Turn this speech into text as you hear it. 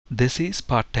This is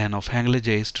part 10 of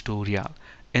AngularJS tutorial.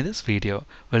 In this video,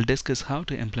 we'll discuss how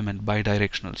to implement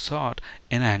bidirectional sort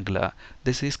in Angular.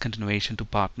 This is continuation to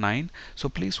part 9, so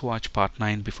please watch part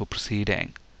 9 before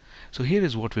proceeding. So here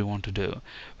is what we want to do.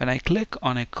 When I click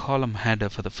on a column header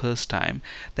for the first time,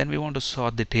 then we want to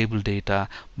sort the table data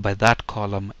by that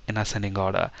column in ascending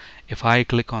order. If I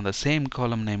click on the same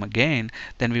column name again,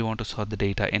 then we want to sort the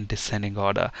data in descending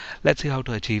order. Let's see how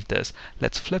to achieve this.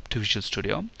 Let's flip to Visual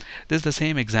Studio. This is the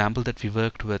same example that we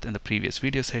worked with in the previous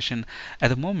video session. At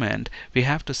the moment, we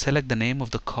have to select the name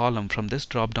of the column from this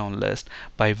drop-down list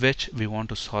by which we want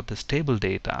to sort this table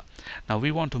data. Now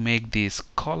we want to make these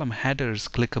column headers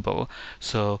clickable,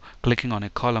 so clicking on a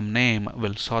column name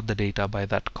will sort the data by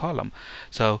that column.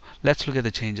 So let's look at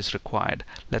the changes required.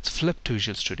 Let's flip to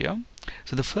Visual Studio.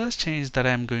 So the first change that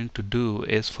I'm going to do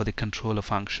is for the controller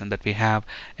function that we have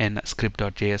in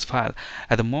Script.js file.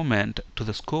 At the moment, to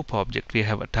the scope object, we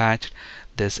have attached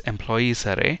this employees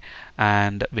array,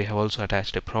 and we have also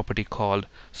attached a property called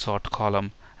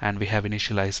sortColumn, and we have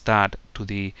initialized that to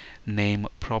the name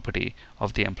property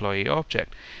of the employee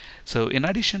object. So in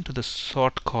addition to the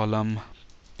sortColumn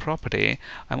property,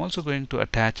 I'm also going to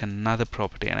attach another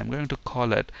property, and I'm going to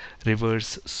call it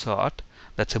reverseSort.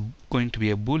 That's going to be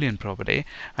a Boolean property,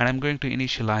 and I'm going to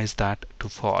initialize that to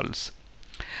false.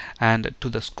 And to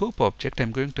the scope object,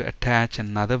 I'm going to attach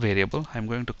another variable. I'm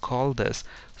going to call this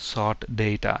sort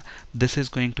data. This is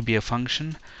going to be a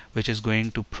function which is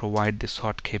going to provide the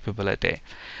sort capability.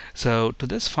 So to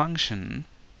this function,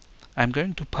 I'm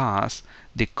going to pass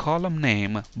the column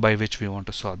name by which we want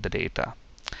to sort the data.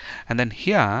 And then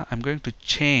here, I'm going to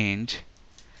change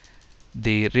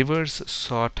the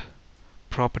reverseSort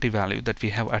property value that we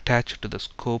have attached to the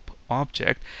scope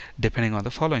object depending on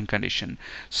the following condition.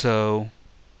 So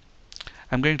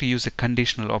I'm going to use a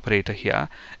conditional operator here.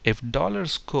 If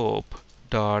 $scope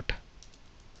dot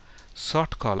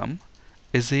sort column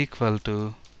is equal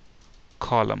to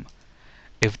column,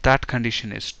 if that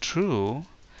condition is true,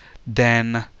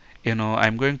 then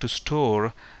I'm going to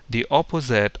store the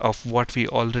opposite of what we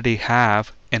already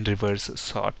have in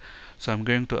reverseSort. So I'm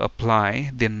going to apply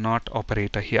the not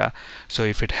operator here. So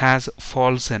if it has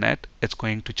false in it, it's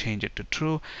going to change it to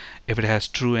true. If it has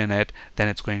true in it, then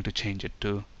it's going to change it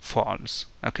to false.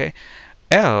 Okay.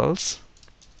 Else,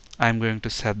 I'm going to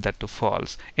set that to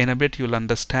false. In a bit, you'll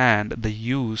understand the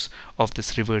use of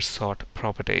this reverseSort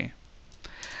property.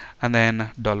 And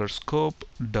then $scope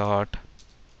dot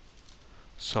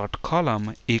sort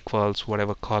column equals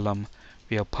whatever column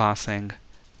we are passing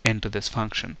into this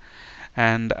function.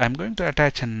 And I'm going to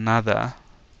attach another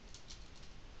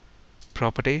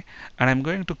property, and I'm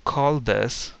going to call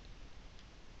this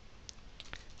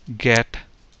get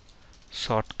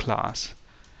sort class.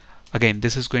 Again,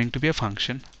 this is going to be a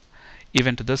function.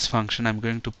 Even to this function, I'm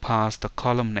going to pass the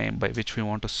column name by which we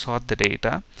want to sort the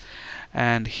data.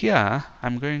 And here,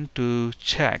 I'm going to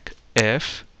check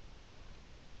if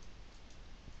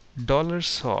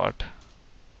 $scope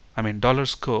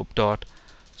dot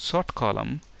sort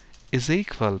column is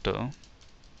equal to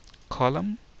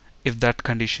column. If that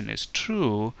condition is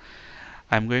true,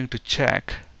 I'm going to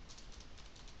check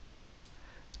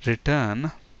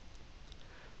return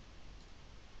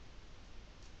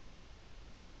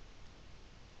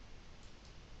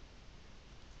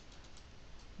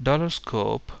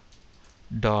 $scope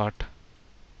dot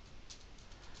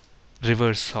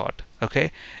reverseSort.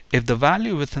 Okay, if the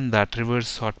value within that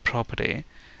reverseSort property,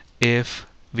 if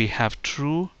we have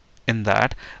true in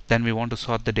that, then we want to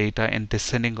sort the data in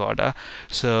descending order.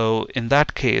 So in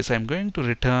that case, I'm going to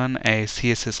return a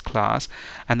CSS class,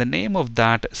 and the name of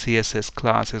that CSS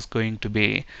class is going to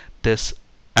be this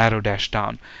arrow dash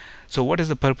down. So what is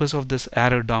the purpose of this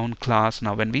arrow down class?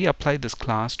 Now when we apply this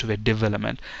class to a div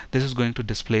element, this is going to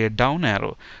display a down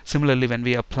arrow. Similarly, when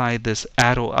we apply this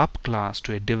arrow up class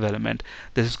to a div element,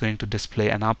 this is going to display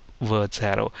an upwards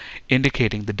arrow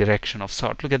indicating the direction of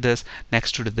sort. Look at this.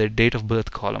 Next to the date of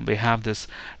birth column, we have this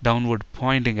downward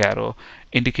pointing arrow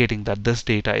indicating that this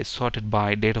data is sorted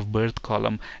by date of birth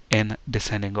column in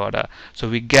descending order. So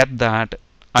we get that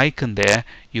icon there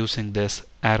using this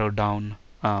arrow down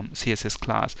CSS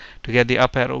class. To get the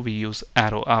up arrow, we use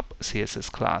arrow up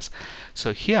CSS class.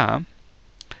 So here,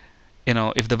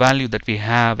 if the value that we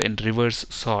have in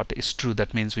reverseSort is true,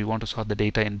 that means we want to sort the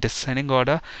data in descending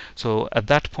order. So at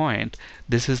that point,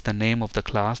 this is the name of the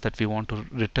class that we want to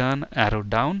return, arrow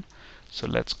down. So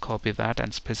let's copy that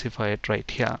and specify it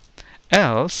right here.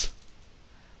 Else,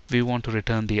 we want to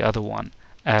return the other one,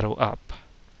 arrow up,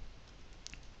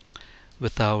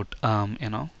 without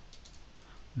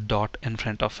dot in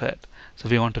front of it. So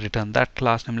we want to return that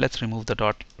class name. Let's remove the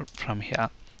dot from here.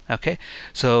 Okay,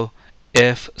 so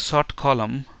if sort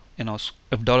column,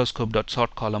 if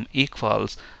 $scope.sort column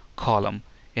equals column,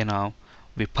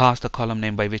 we pass the column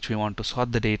name by which we want to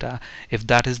sort the data. If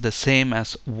that is the same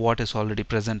as what is already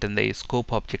present in the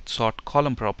scope object sort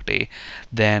column property,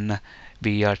 then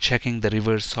we are checking the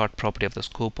reverse sort property of the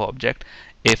scope object.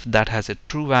 If that has a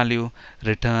true value,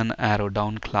 return arrow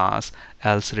down class,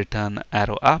 else return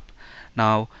arrow up.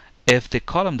 Now, if the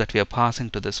column that we are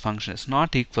passing to this function is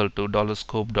not equal to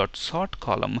 $scope.sort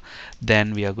column,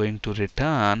 then we are going to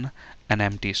return an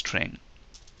empty string.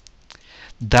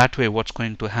 That way what's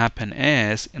going to happen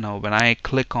is, when I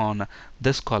click on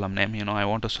this column name, I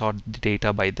want to sort the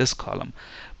data by this column,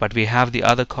 but we have the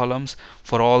other columns.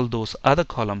 For all those other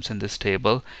columns in this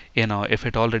table, if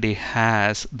it already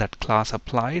has that class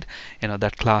applied,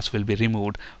 that class will be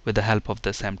removed with the help of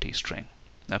this empty string.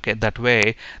 Okay, that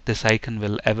way this icon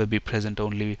will ever be present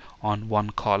only on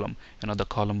one column, the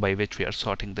column by which we are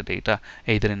sorting the data,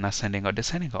 either in ascending or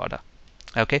descending order.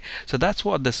 Okay, so that's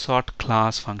what the sort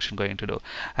class function going to do.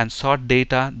 And sort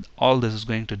data, all this is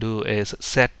going to do is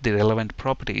set the relevant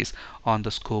properties on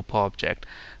the scope object.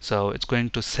 So it's going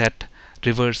to set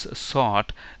reverse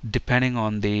sort depending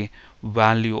on the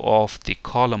value of the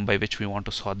column by which we want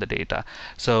to sort the data.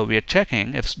 So we are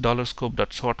checking if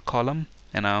 $scope.sort column,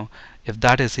 if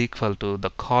that is equal to the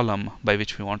column by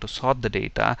which we want to sort the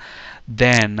data,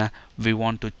 then we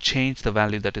want to change the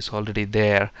value that is already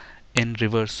there in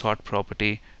reverse sort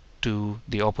property to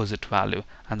the opposite value,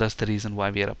 and that's the reason why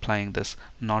we are applying this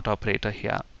not operator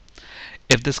here.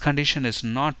 If this condition is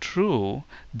not true,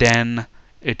 then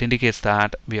it indicates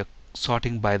that we are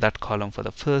sorting by that column for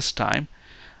the first time.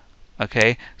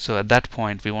 Okay, so at that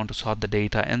point we want to sort the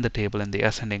data in the table in the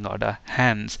ascending order,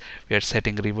 hence we are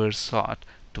setting reverse sort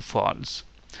to false.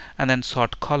 And then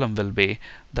sort column will be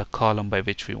the column by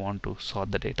which we want to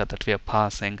sort the data that we are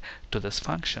passing to this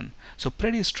function. So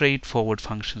pretty straightforward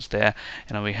functions there.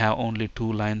 We have only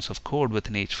 2 lines of code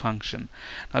within each function.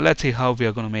 Now let's see how we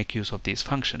are going to make use of these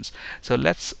functions. So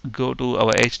let's go to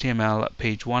our HTML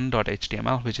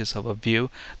page1.html, which is our view.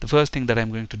 The first thing that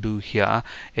I'm going to do here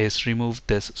is remove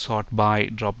this sort by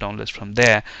drop down list from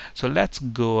there. So let's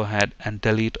go ahead and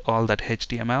delete all that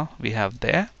HTML we have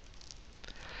there.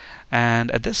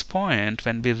 And at this point,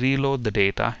 when we reload the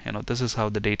data, this is how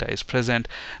the data is present.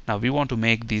 Now we want to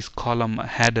make these column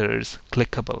headers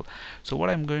clickable. So what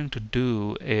I'm going to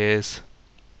do is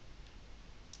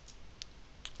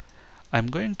I'm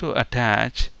going to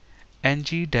attach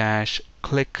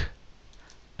ng-click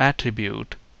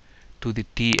attribute to the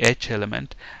th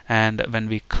element, and when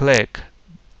we click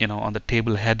on the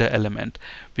table header element,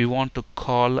 we want to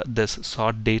call this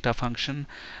sort data function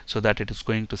so that it is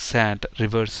going to set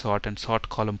reverse sort and sort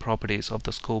column properties of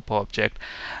the scope object,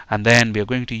 and then we are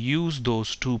going to use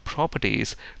those 2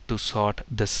 properties to sort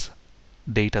this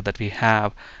data that we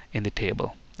have in the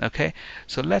table. Okay,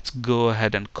 so let's go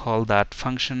ahead and call that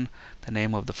function. The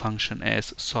name of the function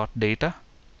is sort data,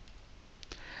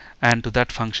 and to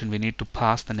that function we need to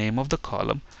pass the name of the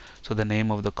column. So the name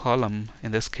of the column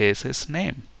in this case is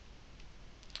name.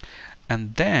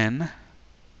 And then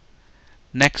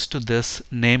next to this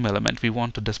name element, we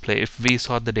want to display, if we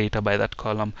sort the data by that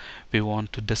column, we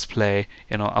want to display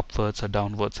upwards or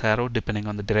downwards arrow depending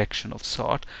on the direction of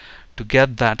sort. To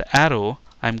get that arrow,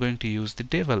 I'm going to use the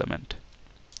div element,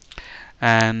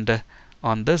 and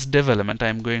on this div element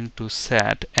I'm going to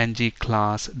set ng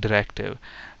class directive,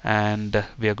 and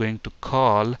we are going to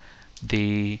call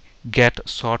the get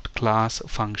sort class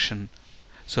function.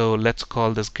 So let's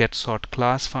call this get sort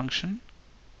class function,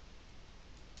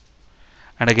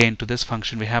 and again to this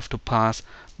function we have to pass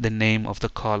the name of the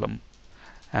column,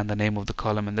 and the name of the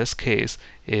column in this case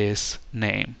is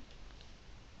name.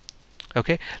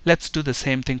 Okay, let's do the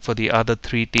same thing for the other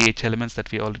 3 th elements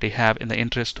that we already have. In the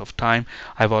interest of time,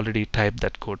 I've already typed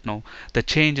that code. Now the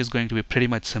change is going to be pretty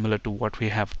much similar to what we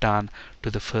have done to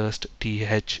the first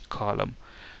th column.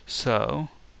 So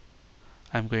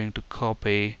I'm going to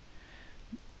copy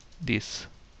these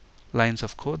lines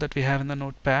of code that we have in the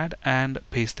notepad and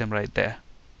paste them right there.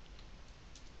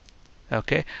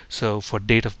 Okay, so for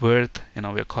date of birth,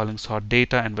 we're calling sort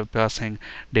data and we're passing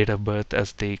date of birth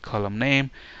as the column name.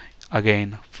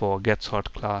 Again, for get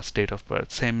sort class date of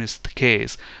birth, same is the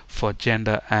case for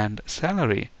gender and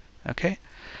salary. Okay,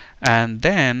 and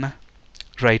then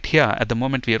right here at the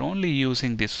moment we are only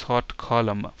using the sort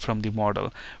column from the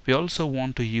model. We also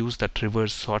want to use that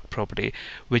reverse sort property,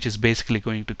 which is basically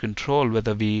going to control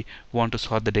whether we want to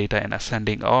sort the data in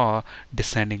ascending or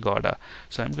descending order.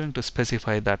 So I'm going to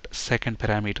specify that second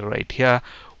parameter right here.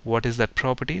 What is that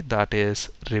property? That is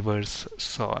reverse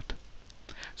sort.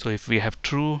 So if we have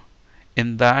true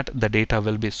in that the data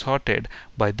will be sorted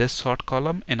by this sort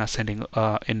column in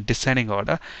descending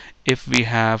order. If we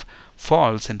have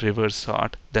false in reverse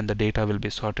sort, then the data will be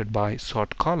sorted by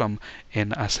sort column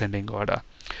in ascending order.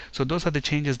 So those are the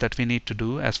changes that we need to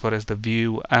do as far as the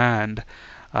view and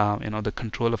the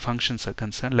controller functions are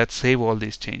concerned. Let's save all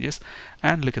these changes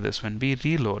and look at this. When we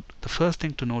reload, the first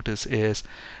thing to notice is,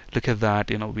 look at that,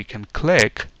 we can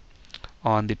click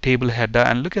on the table header,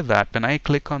 and look at that, when I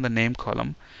click on the name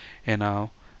column,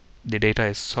 the data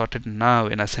is sorted now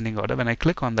in ascending order. When I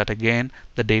click on that again,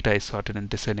 the data is sorted in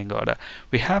descending order.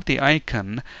 We have the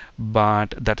icon,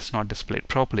 but that is not displayed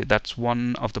properly. That's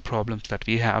one of the problems that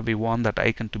we have. We want that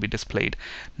icon to be displayed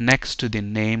next to the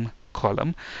name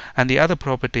column. And the other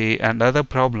property and other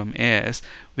problem is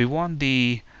we want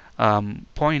the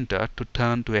pointer to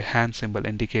turn to a hand symbol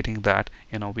indicating that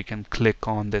we can click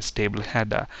on this table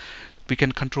header. We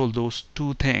can control those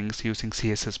two things using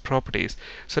CSS properties.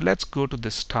 So let's go to the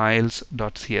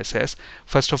styles.css.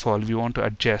 First of all, we want to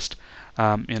adjust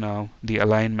the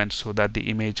alignment so that the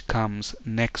image comes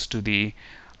next to the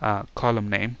column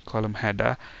name, column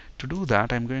header. To do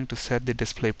that, I'm going to set the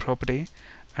display property,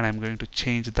 and I'm going to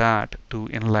change that to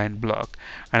inline block,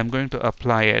 and I'm going to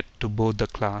apply it to both the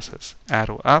classes,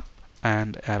 arrow up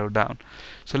and arrow down.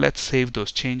 So let's save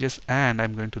those changes, and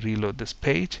I'm going to reload this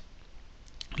page.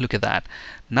 Look at that.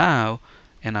 Now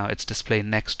it's displayed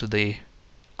next to the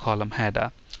column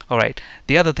header. Alright,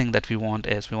 the other thing that we want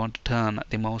is we want to turn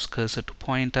the mouse cursor to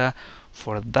pointer.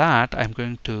 For that, I'm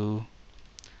going to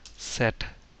set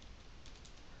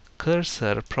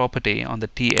cursor property on the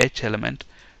th element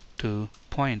to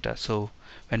pointer. So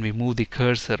when we move the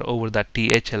cursor over that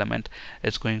th element,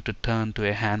 it's going to turn to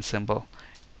a hand symbol.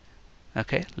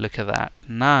 Okay, look at that.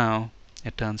 Now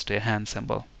it turns to a hand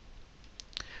symbol.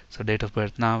 So date of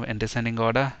birth now in descending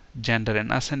order, gender in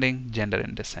ascending, gender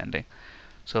in descending.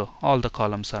 So all the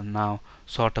columns are now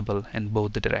sortable in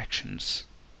both the directions.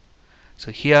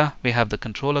 So here we have the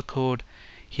controller code,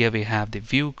 here we have the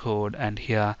view code, and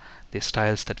here the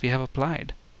styles that we have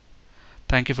applied.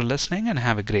 Thank you for listening and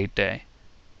have a great day.